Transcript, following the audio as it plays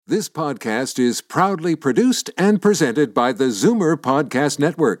This podcast is proudly produced and presented by the Zoomer Podcast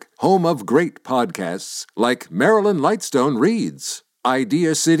Network, home of great podcasts like Marilyn Lightstone Reads,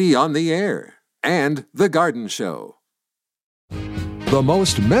 Idea City on the Air, and The Garden Show. The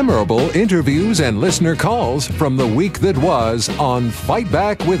most memorable interviews and listener calls from the week that was on Fight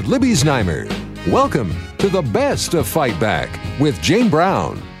Back with Libby Znaimer. Welcome to the best of Fight Back with Jane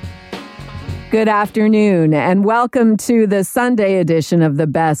Brown. Good afternoon, and welcome to the Sunday edition of the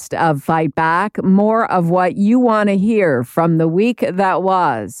Best of Fight Back. More of what you want to hear from the week that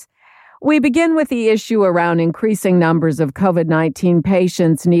was. We begin with the issue around increasing numbers of COVID-19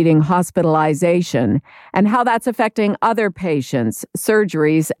 patients needing hospitalization and how that's affecting other patients,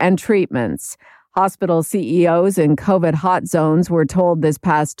 surgeries, and treatments. Hospital CEOs in COVID hot zones were told this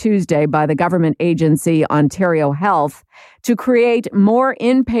past Tuesday by the government agency Ontario Health to create more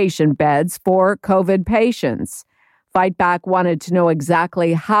inpatient beds for COVID patients. Fight Back wanted to know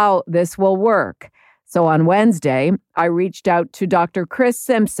exactly how this will work. So on Wednesday, I reached out to Dr. Chris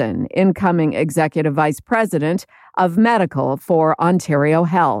Simpson, incoming Executive Vice President of Medical for Ontario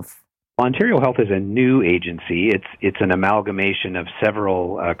Health. Ontario Health is a new agency. It's an amalgamation of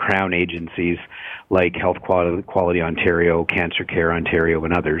several Crown agencies like Health Quality Ontario, Cancer Care Ontario,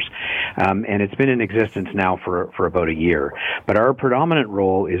 and others. And it's been in existence now for about a year. But our predominant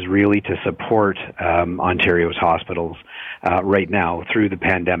role is really to support Ontario's hospitals right now through the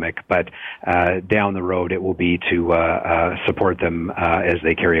pandemic. But down the road, it will be to support them as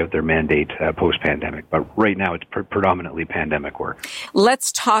they carry out their mandate post-pandemic. But right now, it's predominantly pandemic work.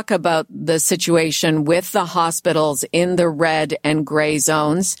 Let's talk about the situation with the hospitals in the red and gray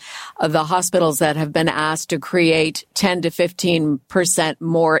zones, the hospitals that have been asked to create 10 to 15%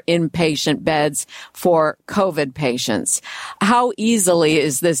 more inpatient beds for COVID patients. How easily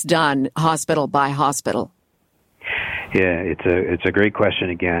is this done hospital by hospital? Yeah, it's a great question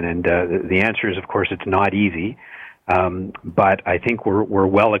again, and the answer is, of course, it's not easy. But I think we're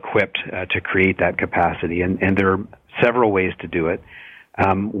well equipped to create that capacity, and there are several ways to do it.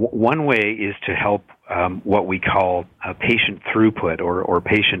 One way is to help what we call patient throughput or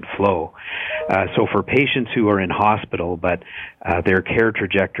patient flow. So for patients who are in hospital, but their care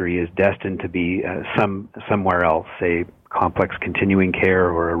trajectory is destined to be somewhere else, say complex continuing care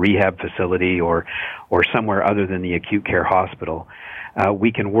or a rehab facility or somewhere other than the acute care hospital,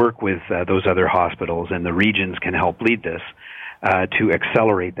 we can work with those other hospitals, and the regions can help lead this to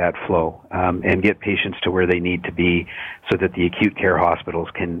accelerate that flow and get patients to where they need to be so that the acute care hospitals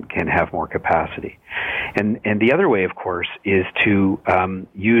can have more capacity. And the other way, of course, is to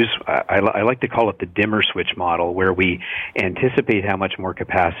use, I like to call it the dimmer switch model, where we anticipate how much more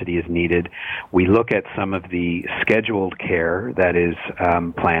capacity is needed. We look at some of the scheduled care that is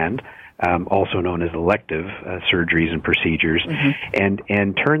planned, also known as elective surgeries and procedures,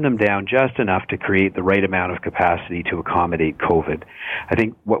 and turn them down just enough to create the right amount of capacity to accommodate COVID. I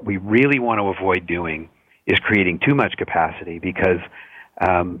think what we really want to avoid doing is creating too much capacity because,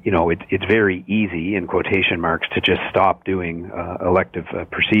 it's very easy, in quotation marks, to just stop doing elective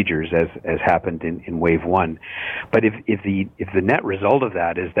procedures as happened in wave one. But if the net result of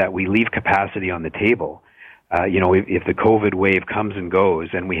that is that we leave capacity on the table, if the COVID wave comes and goes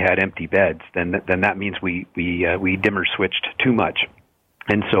and we had empty beds, then that means we dimmer switched too much.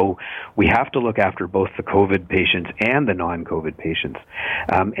 And so we have to look after both the COVID patients and the non-COVID patients,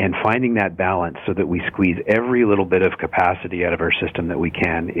 and finding that balance so that we squeeze every little bit of capacity out of our system that we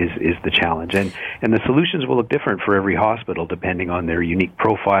can is the challenge. And the solutions will look different for every hospital depending on their unique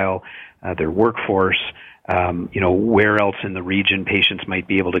profile, their workforce, where else in the region patients might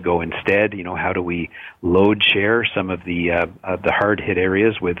be able to go instead. How do we load share some of the hard hit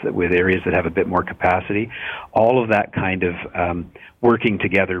areas with areas that have a bit more capacity? All of that kind of working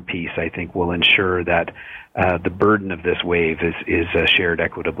together piece, I think, will ensure that the burden of this wave is shared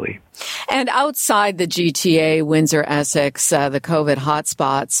equitably. And outside the GTA, Windsor, Essex, the COVID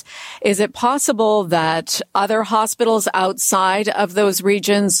hotspots, is it possible that other hospitals outside of those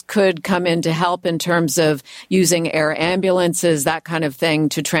regions could come in to help in terms of using air ambulances, that kind of thing,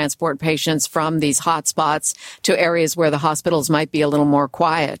 to transport patients from these hotspots to areas where the hospitals might be a little more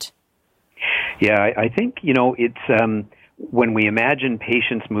quiet? Yeah, I think, it's... when we imagine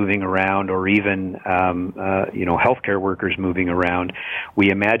patients moving around, or even healthcare workers moving around,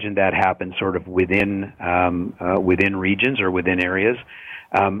 we imagine that happens sort of within regions or within areas.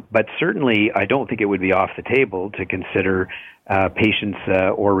 But certainly, I don't think it would be off the table to consider patients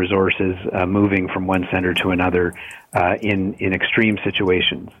or resources moving from one center to another in extreme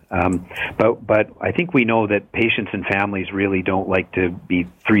situations. But I think we know that patients and families really don't like to be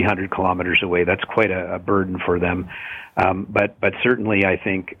 300 kilometers away. That's quite a burden for them. But certainly, I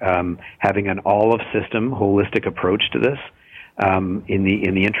think having an all-of-system, holistic approach to this, in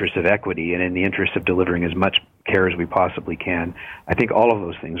the interest of equity and in the interest of delivering as much care as we possibly can, I think all of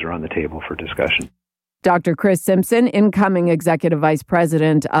those things are on the table for discussion. Dr. Chris Simpson, incoming Executive Vice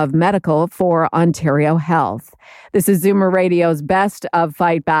President of Medical for Ontario Health. This is Zoomer Radio's Best of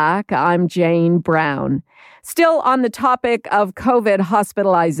Fight Back. I'm Jane Brown. Still on the topic of COVID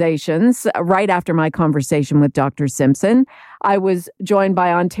hospitalizations, right after my conversation with Dr. Simpson, I was joined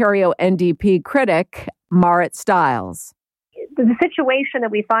by Ontario NDP critic Marit Stiles. The situation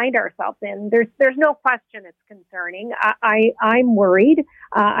that we find ourselves in, there's no question it's concerning. I'm worried.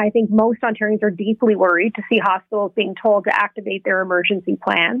 I think most Ontarians are deeply worried to see hospitals being told to activate their emergency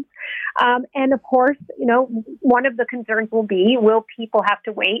plans. And of course, one of the concerns will be, will people have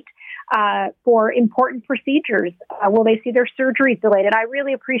to wait for important procedures? Will they see their surgeries delayed? And I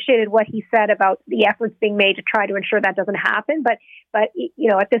really appreciated what he said about the efforts being made to try to ensure that doesn't happen. But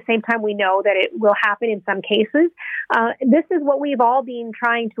at the same time, we know that it will happen in some cases. This is what we've all been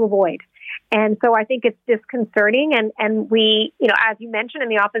trying to avoid. And so I think it's disconcerting. And we, as you mentioned in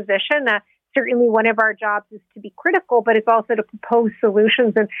the opposition, certainly one of our jobs is to be critical, but it's also to propose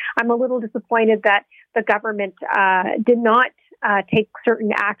solutions. And I'm a little disappointed that the government did not take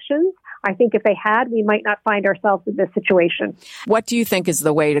certain actions. I think if they had, we might not find ourselves in this situation. What do you think is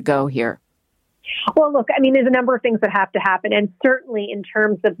the way to go here? Well, look, there's a number of things that have to happen. And certainly in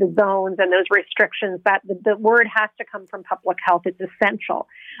terms of the zones and those restrictions, that the word has to come from public health. It's essential.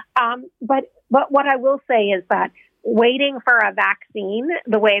 But what I will say is that waiting for a vaccine,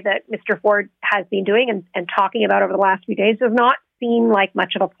 the way that Mr. Ford has been doing and talking about over the last few days, does not seem like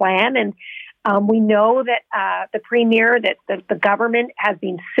much of a plan. And we know that the Premier, that the government has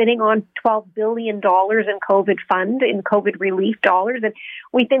been sitting on $12 billion in COVID fund, in COVID relief dollars. And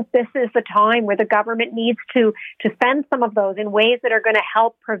we think this is the time where the government needs to spend some of those in ways that are going to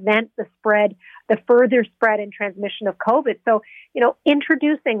help prevent the further spread and transmission of COVID. So,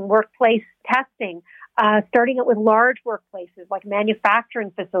 introducing workplace testing, starting it with large workplaces like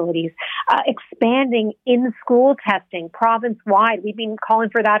manufacturing facilities, expanding in-school testing province-wide. We've been calling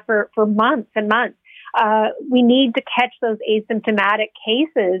for that for months and months. We need to catch those asymptomatic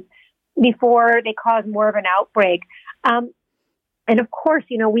cases before they cause more of an outbreak. And of course,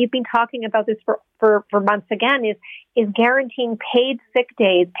 we've been talking about this for months again, is guaranteeing paid sick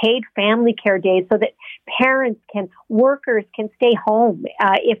days, paid family care days, so that workers can stay home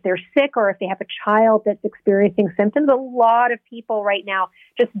if they're sick or if they have a child that's experiencing symptoms. A lot of people right now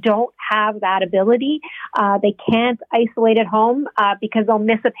just don't have that ability. They can't isolate at home because they'll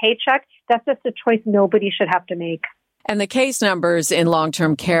miss a paycheck. That's just a choice nobody should have to make. And the case numbers in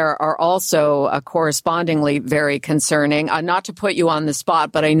long-term care are also correspondingly very concerning. Not to put you on the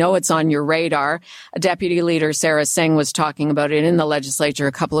spot, but I know it's on your radar. Deputy Leader Sarah Singh was talking about it in the legislature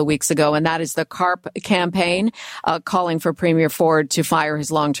a couple of weeks ago, and that is the CARP campaign, calling for Premier Ford to fire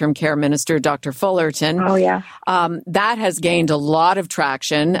his long-term care minister, Dr. Fullerton. Oh, yeah. That has gained a lot of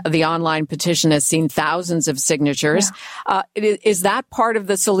traction. The online petition has seen thousands of signatures. Yeah. Is that part of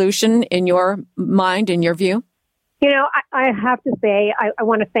the solution in your mind, in your view? I have to say, I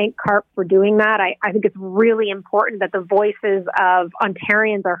want to thank CARP for doing that. I think it's really important that the voices of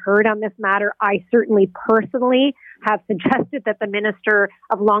Ontarians are heard on this matter. I certainly personally have suggested that the Minister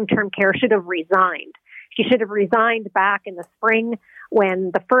of Long-Term Care should have resigned. She should have resigned back in the spring when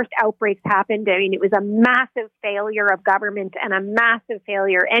the first outbreaks happened. It was a massive failure of government and a massive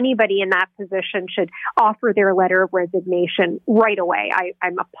failure. Anybody in that position should offer their letter of resignation right away.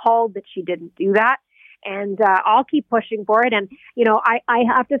 I'm appalled that she didn't do that. And I'll keep pushing for it. And, I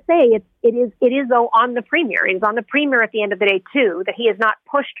have to say it is though on the Premier. It is on the Premier at the end of the day, too, that he has not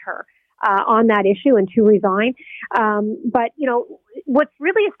pushed her on that issue and to resign. But, what's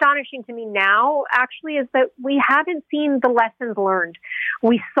really astonishing to me now, actually, is that we haven't seen the lessons learned.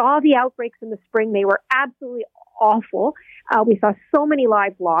 We saw the outbreaks in the spring. They were absolutely awful. We saw so many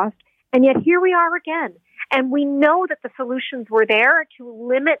lives lost. And yet here we are again. And we know that the solutions were there to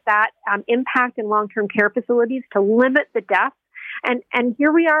limit that impact in long-term care facilities, to limit the deaths. And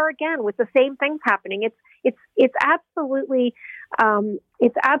here we are again with the same things happening. It's absolutely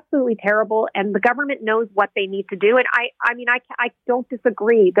terrible. And the government knows what they need to do. And I don't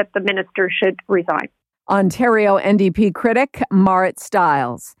disagree that the minister should resign. Ontario NDP critic Marit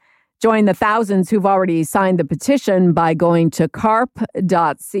Stiles. Join the thousands who've already signed the petition by going to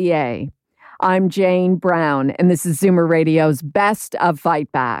carp.ca. I'm Jane Brown, and this is Zoomer Radio's Best of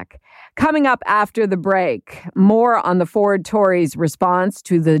Fight Back. Coming up after the break, more on the Ford Tories' response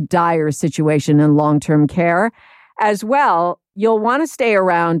to the dire situation in long-term care. As well, you'll want to stay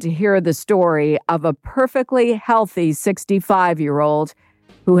around to hear the story of a perfectly healthy 65-year-old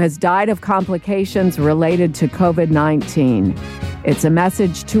who has died of complications related to COVID-19. It's a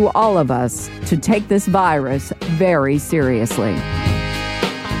message to all of us to take this virus very seriously.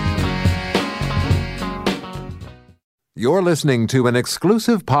 You're listening to an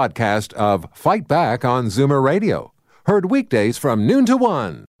exclusive podcast of Fight Back on Zoomer Radio. Heard weekdays from noon to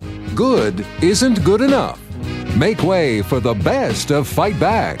 1. Good isn't good enough. Make way for the best of Fight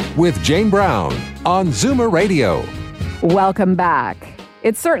Back with Jane Brown on Zoomer Radio. Welcome back.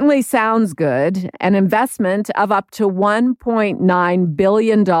 It certainly sounds good. An investment of up to $1.9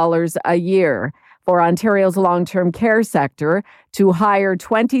 billion a year for Ontario's long-term care sector to hire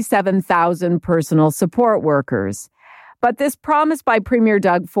 27,000 personal support workers. But this promise by Premier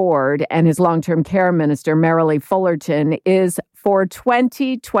Doug Ford and his long-term care minister, Merrilee Fullerton, is for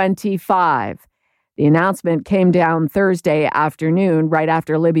 2025. The announcement came down Thursday afternoon, right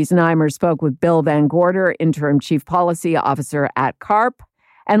after Libby Znaimer spoke with Bill Van Gorder, interim chief policy officer at CARP,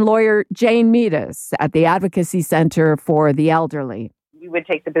 and lawyer Jane Meadus at the Advocacy Center for the Elderly. We would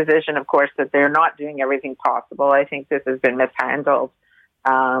take the position, of course, that they're not doing everything possible. I think this has been mishandled.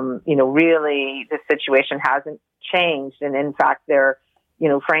 Really, the situation hasn't changed. And in fact, they're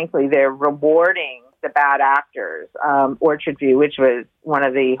rewarding the bad actors. Orchard View, which was one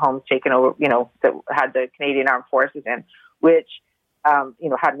of the homes taken over, that had the Canadian Armed Forces in, which,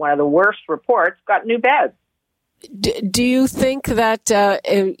 had one of the worst reports, got new beds. Do you think that,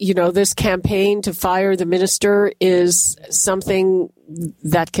 this campaign to fire the minister is something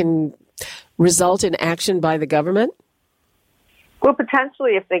that can result in action by the government? Well,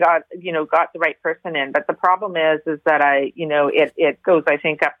 potentially if they got the right person in. But the problem is that it goes, I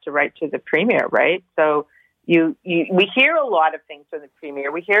think, up to the Premier, right? So we hear a lot of things from the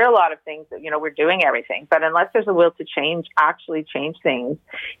Premier. We hear a lot of things that, we're doing everything. But unless there's a will to actually change things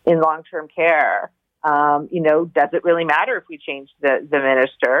in long-term care, does it really matter if we change the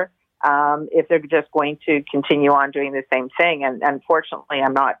minister, if they're just going to continue on doing the same thing? And unfortunately,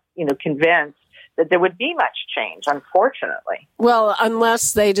 I'm not, convinced that there would be much change, unfortunately. Well,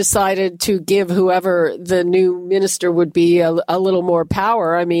 unless they decided to give whoever the new minister would be a little more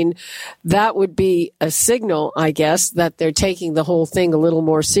power. I mean, that would be a signal, I guess, that they're taking the whole thing a little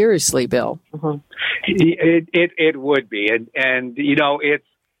more seriously, Bill. Mm-hmm. It would be. And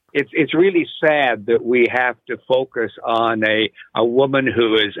it's really sad that we have to focus on a woman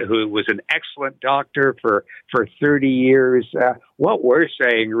who was an excellent doctor for 30 years. What we're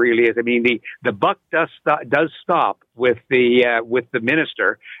saying really is, the buck does stop with the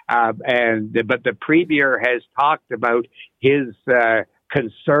minister, but the Premier has talked about his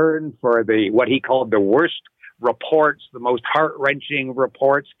concern for what he called the worst reports, the most heart-wrenching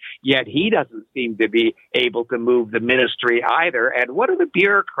reports, yet he doesn't seem to be able to move the ministry either. And what are the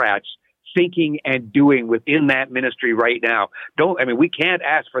bureaucrats thinking and doing within that ministry right now? We can't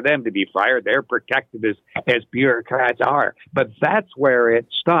ask for them to be fired. They're protected as bureaucrats are. But that's where it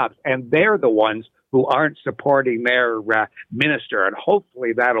stops. And they're the ones who aren't supporting their minister. And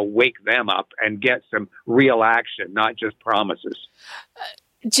hopefully that'll wake them up and get some real action, not just promises.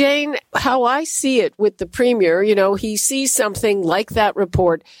 Jane, how I see it with the Premier, he sees something like that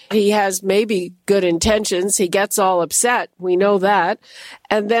report. He has maybe good intentions. He gets all upset. We know that.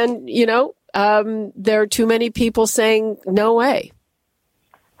 And then, there are too many people saying no way.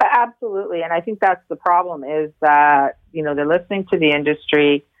 Absolutely. And I think that's the problem is that, they're listening to the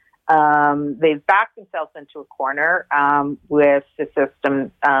industry. They've backed themselves into a corner with the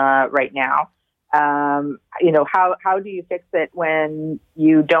system right now. How do you fix it when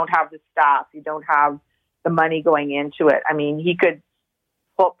you don't have the staff, you don't have the money going into it? He could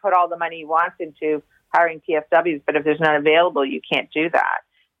put all the money he wants into hiring PSWs, but if there's none available, you can't do that.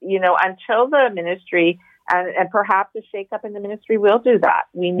 Until the ministry and perhaps a shakeup in the ministry will do that.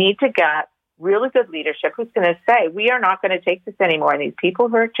 We need to get really good leadership who's going to say, we are not going to take this anymore. And these people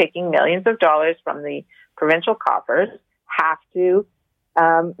who are taking millions of dollars from the provincial coffers have to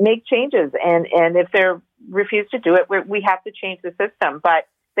make changes. And if they refuse to do it, we have to change the system. But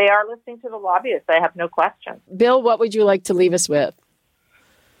they are listening to the lobbyists. I have no question. Bill, what would you like to leave us with?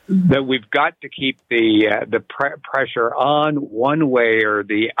 That we've got to keep the pressure on one way or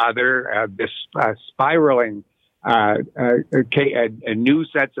the other. This spiraling new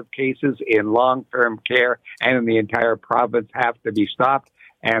sets of cases in long-term care and in the entire province have to be stopped.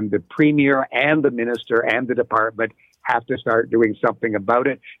 And the Premier and the Minister and the department have to start doing something about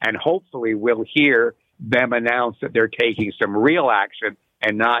it. And hopefully we'll hear them announce that they're taking some real action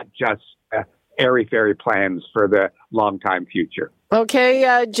and not just airy-fairy plans for the long-time future.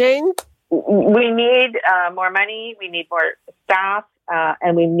 Okay, Jane? We need more money, we need more staff,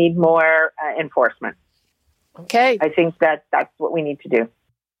 and we need more enforcement. Okay. I think that's what we need to do.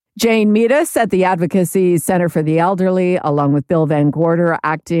 Jane Meadus at the Advocacy Center for the Elderly, along with Bill Van Gorder,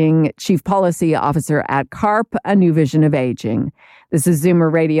 Acting Chief Policy Officer at CARP, A New Vision of Aging. This is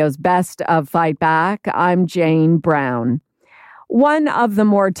Zoomer Radio's Best of Fight Back. I'm Jane Brown. One of the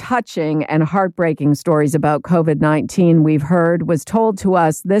more touching and heartbreaking stories about COVID-19 we've heard was told to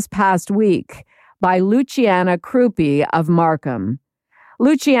us this past week by Luciana Krupe of Markham.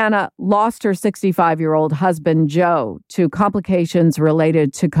 Luciana lost her 65-year-old husband, Joe, to complications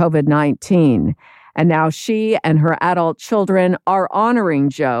related to COVID-19. And now she and her adult children are honoring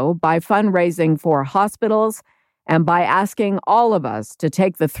Joe by fundraising for hospitals and by asking all of us to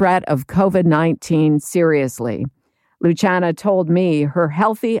take the threat of COVID-19 seriously. Luciana told me her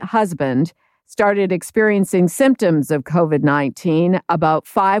healthy husband started experiencing symptoms of COVID-19 about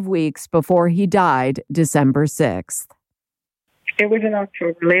 5 weeks before he died December 6th. It was in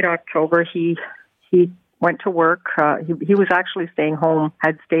October, late October. He went to work. He was actually staying home,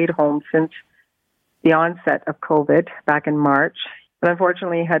 had stayed home since the onset of COVID back in March. But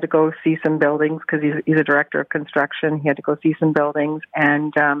unfortunately, he had to go see some buildings because he's a director of construction. He had to go see some buildings,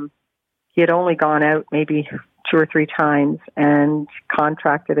 and he had only gone out maybe 2 or 3 times and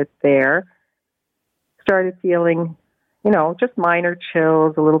contracted it there. Started feeling, just minor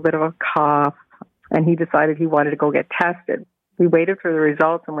chills, a little bit of a cough, and he decided he wanted to go get tested. We waited for the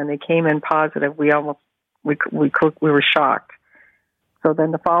results, and when they came in positive, we were shocked. So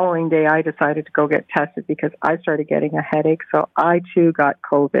then the following day, I decided to go get tested because I started getting a headache. So I too got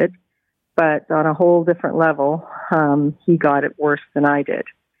COVID, but on a whole different level. He got it worse than I did.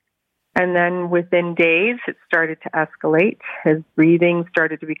 And then within days, it started to escalate. His breathing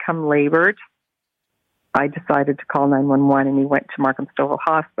started to become labored. I decided to call 911, and he went to Markham Stouffville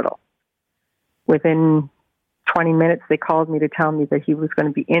Hospital. Within 20 minutes, they called me to tell me that he was going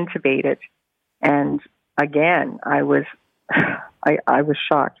to be intubated. And again, I was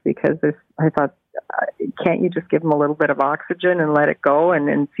shocked because I thought, can't you just give him a little bit of oxygen and let it go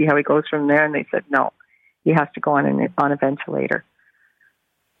and see how he goes from there? And they said, no, he has to go on a ventilator.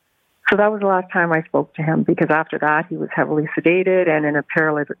 So that was the last time I spoke to him, because after that, he was heavily sedated and in a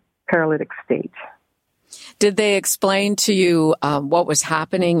paralytic state. Did they explain to you what was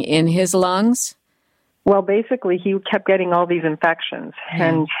happening in his lungs? Well, basically, he kept getting all these infections,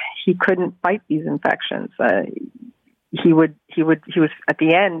 and he couldn't fight these infections. He was at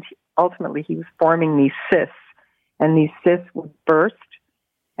the end. Ultimately, he was forming these cysts, and these cysts would burst,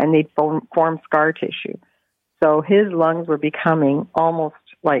 and they'd form scar tissue. So his lungs were becoming almost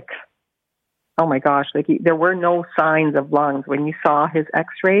like, oh my gosh, there were no signs of lungs. When you saw his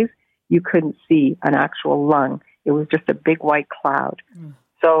X-rays, you couldn't see an actual lung. It was just a big white cloud.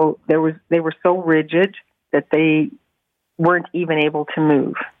 So they were so rigid that they weren't even able to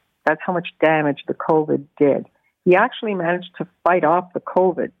move. That's how much damage the COVID did. He actually managed to fight off the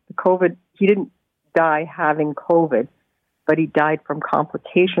COVID. He didn't die having COVID, but he died from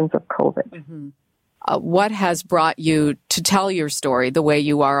complications of COVID. Mm-hmm. What has brought you to tell your story the way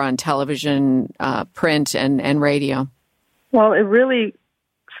you are on television, print, and radio? Well, it really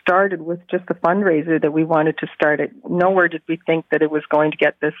started with just a fundraiser that we wanted to start it. Nowhere did we think that it was going to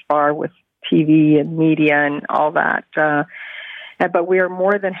get this far with TV and media and all that. But we are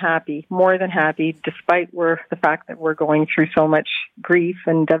more than happy, despite the fact that we're going through so much grief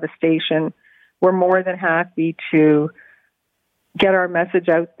and devastation. We're more than happy to get our message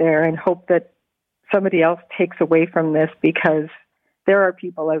out there and hope that somebody else takes away from this, because there are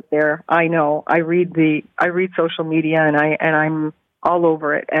people out there. I know. I read social media, and I'm all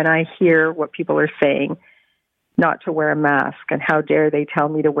over it, and I hear what people are saying, not to wear a mask, and how dare they tell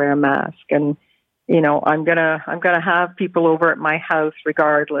me to wear a mask. And I'm gonna have people over at my house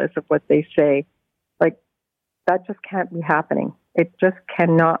regardless of what they say. Like, that just can't be happening. It just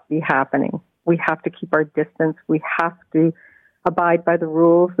cannot be happening. We have to keep our distance. We have to abide by the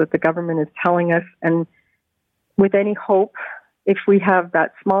rules that the government is telling us. And with any hope, if we have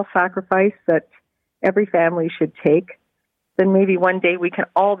that small sacrifice that every family should take, then maybe one day we can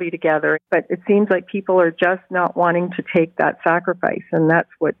all be together. But it seems like people are just not wanting to take that sacrifice. And that's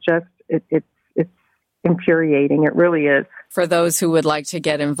what it's infuriating. It really is. For those who would like to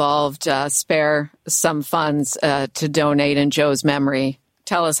get involved, spare some funds to donate in Joe's memory.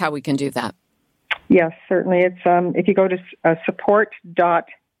 Tell us how we can do that. Yes, certainly. It's if you go to support.mshf.ca,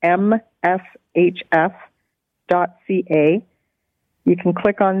 joecrupi.ca. You can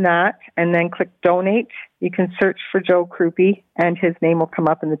click on that and then click donate. You can search for Joe Krupi and his name will come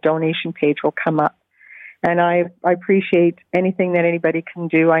up and the donation page will come up. And I appreciate anything that anybody can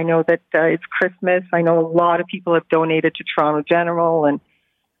do. I know that it's Christmas. I know a lot of people have donated to Toronto General, and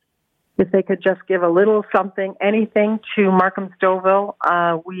if they could just give a little something, anything to Markham Stouffville,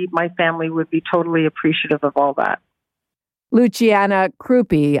 my family would be totally appreciative of all that. Luciana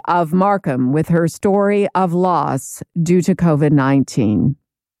Krupi of Markham with her story of loss due to COVID-19.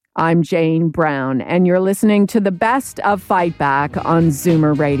 I'm Jane Brown, and you're listening to the best of Fight Back on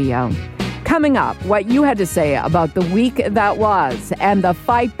Zoomer Radio. Coming up, what you had to say about the week that was and the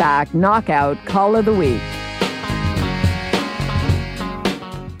Fight Back Knockout Call of the Week.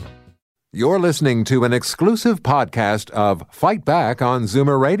 You're listening to an exclusive podcast of Fight Back on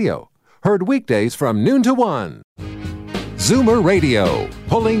Zoomer Radio. Heard weekdays from noon to 1. Zoomer Radio,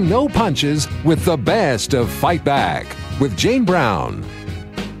 pulling no punches with the best of Fight Back with Jane Brown.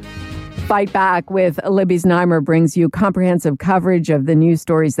 Fight Back with Libby Znaimer brings you comprehensive coverage of the news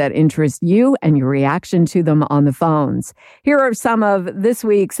stories that interest you and your reaction to them on the phones. Here are some of this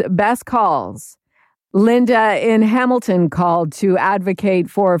week's best calls. Linda in Hamilton called to advocate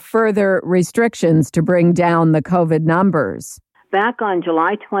for further restrictions to bring down the COVID numbers. Back on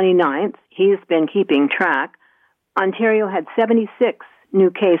July 29th, he's been keeping track. Ontario had 76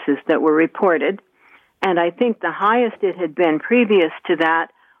 new cases that were reported, and I think the highest it had been previous to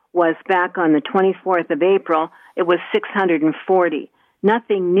that was back on the 24th of April. It was 640.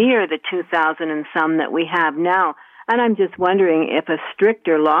 Nothing near the 2,000 and some that we have now. And I'm just wondering if a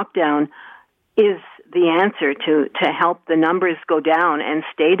stricter lockdown is the answer to help the numbers go down and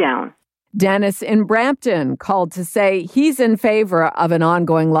stay down. Dennis in Brampton called to say he's in favor of an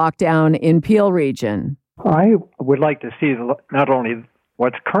ongoing lockdown in Peel region. I would like to see not only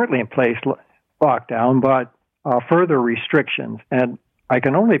what's currently in place lockdown, but further restrictions. And I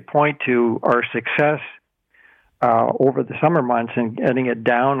can only point to our success over the summer months in getting it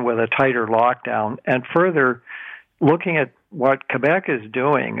down with a tighter lockdown. And further, looking at what Quebec is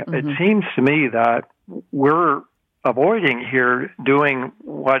doing, It seems to me that we're avoiding here doing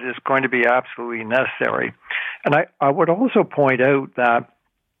what is going to be absolutely necessary. And I would also point out that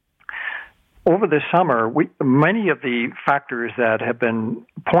over the summer, many of the factors that have been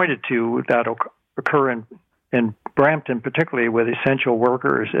pointed to that occur in Brampton, particularly with essential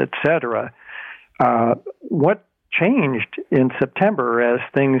workers, et cetera, what changed in September as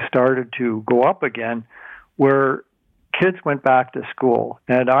things started to go up again, where kids went back to school.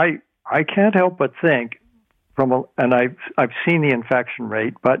 And I can't help but think, and I've seen the infection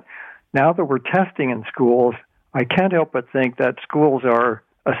rate, but now that we're testing in schools, I can't help but think that schools are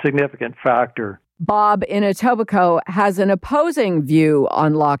a significant factor. Bob in Etobicoke has an opposing view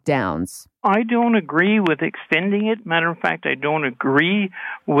on lockdowns. I don't agree with extending it. Matter of fact, I don't agree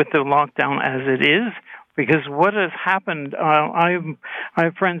with the lockdown as it is, because what has happened, I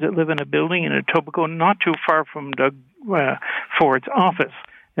have friends that live in a building in Etobicoke not too far from Doug Ford's office.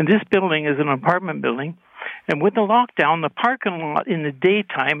 And this building is an apartment building. And with the lockdown, the parking lot in the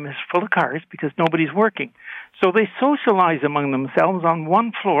daytime is full of cars because nobody's working. So they socialize among themselves. On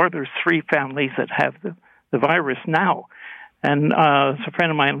one floor, there's 3 families that have the virus now. And a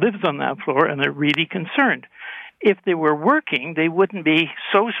friend of mine lives on that floor, and they're really concerned. If they were working, they wouldn't be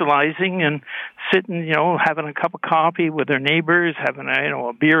socializing and sitting, having a cup of coffee with their neighbors, having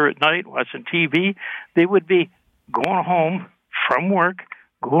a beer at night, watching TV. They would be going home from work,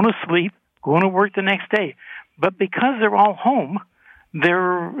 going to sleep, going to work the next day. But because they're all home,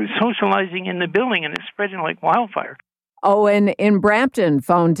 they're socializing in the building, and it's spreading like wildfire. Owen in Brampton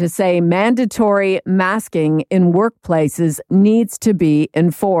phoned to say mandatory masking in workplaces needs to be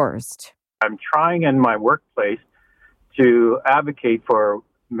enforced. I'm trying in my workplace to advocate for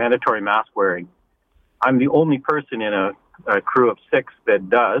mandatory mask wearing. I'm the only person in a crew of 6 that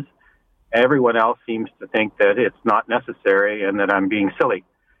does. Everyone else seems to think that it's not necessary and that I'm being silly.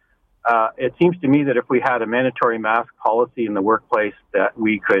 It seems to me that if we had a mandatory mask policy in the workplace, that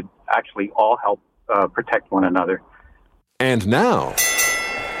we could actually all help protect one another. And now,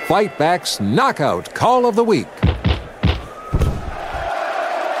 Fight Back's Knockout Call of the Week.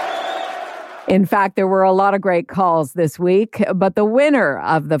 In fact, there were a lot of great calls this week, but the winner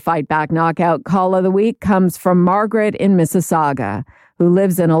of the Fight Back Knockout Call of the Week comes from Margaret in Mississauga, who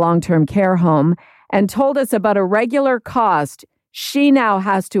lives in a long-term care home and told us about a regular cost she now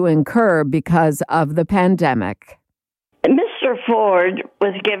has to incur because of the pandemic. Mr. Ford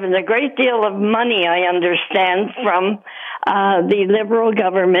was given a great deal of money, I understand, from the Liberal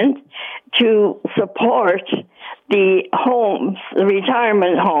government to support the homes, the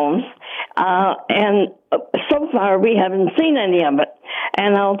retirement homes, And so far, we haven't seen any of it.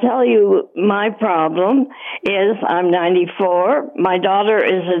 And I'll tell you, my problem is I'm 94. My daughter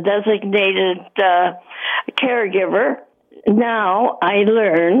is a designated caregiver. Now I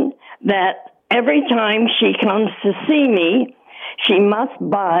learn that every time she comes to see me, she must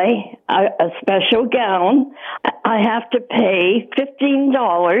buy a special gown. I have to pay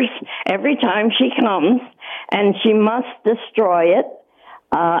 $15 every time she comes, and she must destroy it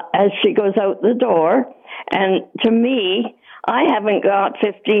as she goes out the door. And to me, I haven't got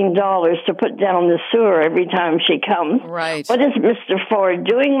 $15 to put down the sewer every time she comes. Right. What is Mr. Ford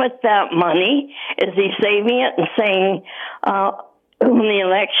doing with that money? Is he saving it and saying, when the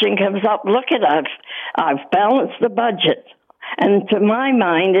election comes up, look at I've balanced the budget? And to my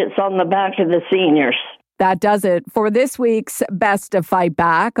mind, it's on the back of the seniors. That does it for this week's Best of Fight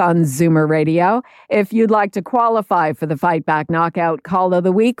Back on Zoomer Radio. If you'd like to qualify for the Fight Back Knockout Call of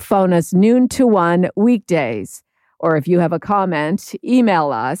the Week, phone us noon to 1 weekdays. Or if you have a comment,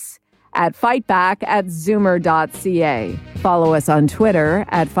 email us at fightback@zoomer.ca. Follow us on Twitter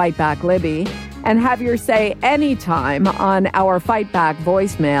at FightbackLibby. And have your say anytime on our Fight Back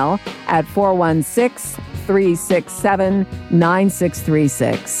voicemail at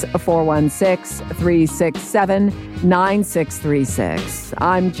 416-367-9636. 416-367-9636.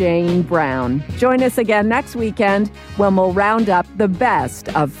 I'm Jane Brown. Join us again next weekend when we'll round up the best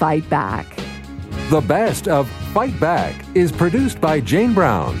of Fight Back. The Best of Fight Back is produced by Jane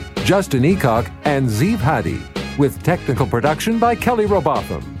Brown, Justin Eacock, and Zeev Hadi, with technical production by Kelly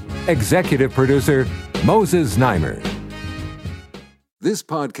Robotham. Executive producer, Moses Znaimer. This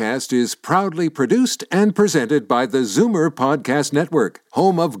podcast is proudly produced and presented by the Zoomer Podcast Network,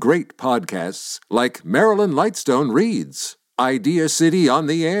 home of great podcasts like Marilyn Lightstone Reads, Idea City on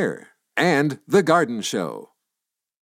the Air, and The Garden Show.